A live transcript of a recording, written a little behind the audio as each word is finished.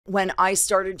when I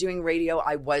started doing radio,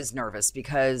 I was nervous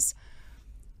because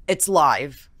it's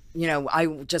live. You know, I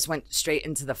just went straight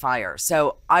into the fire.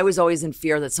 So I was always in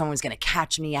fear that someone was going to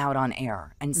catch me out on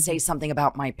air and say something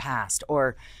about my past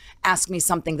or ask me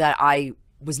something that I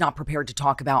was not prepared to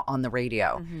talk about on the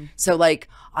radio. So like,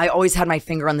 I always had my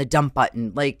finger on the dump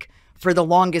button, like for the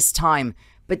longest time.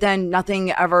 But then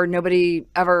nobody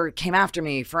ever came after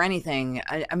me for anything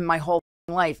my whole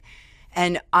life.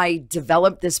 And I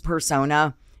developed this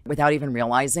persona without even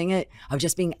realizing it of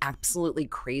just being absolutely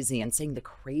crazy and saying the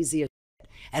craziest shit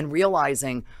and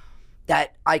realizing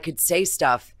that I could say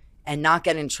stuff and not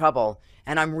get in trouble.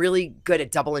 And I'm really good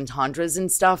at double entendres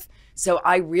and stuff. So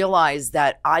I realized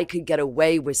that I could get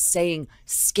away with saying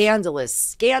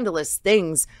scandalous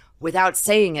things without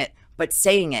saying it, but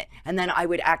saying it. And then I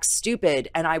would act stupid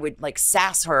and I would like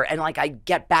sass her and like I'd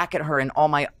get back at her in all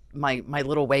my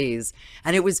little ways.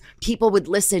 And it was, people would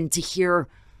listen to hear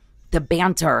the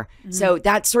banter. So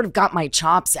that sort of got my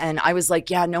chops. And I was like,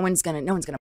 yeah, no one's gonna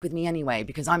with me anyway,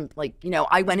 because I'm like, you know,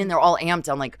 I went in there all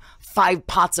amped on like 5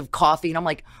 pots of coffee and I'm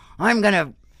like, I'm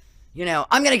gonna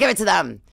give it to them.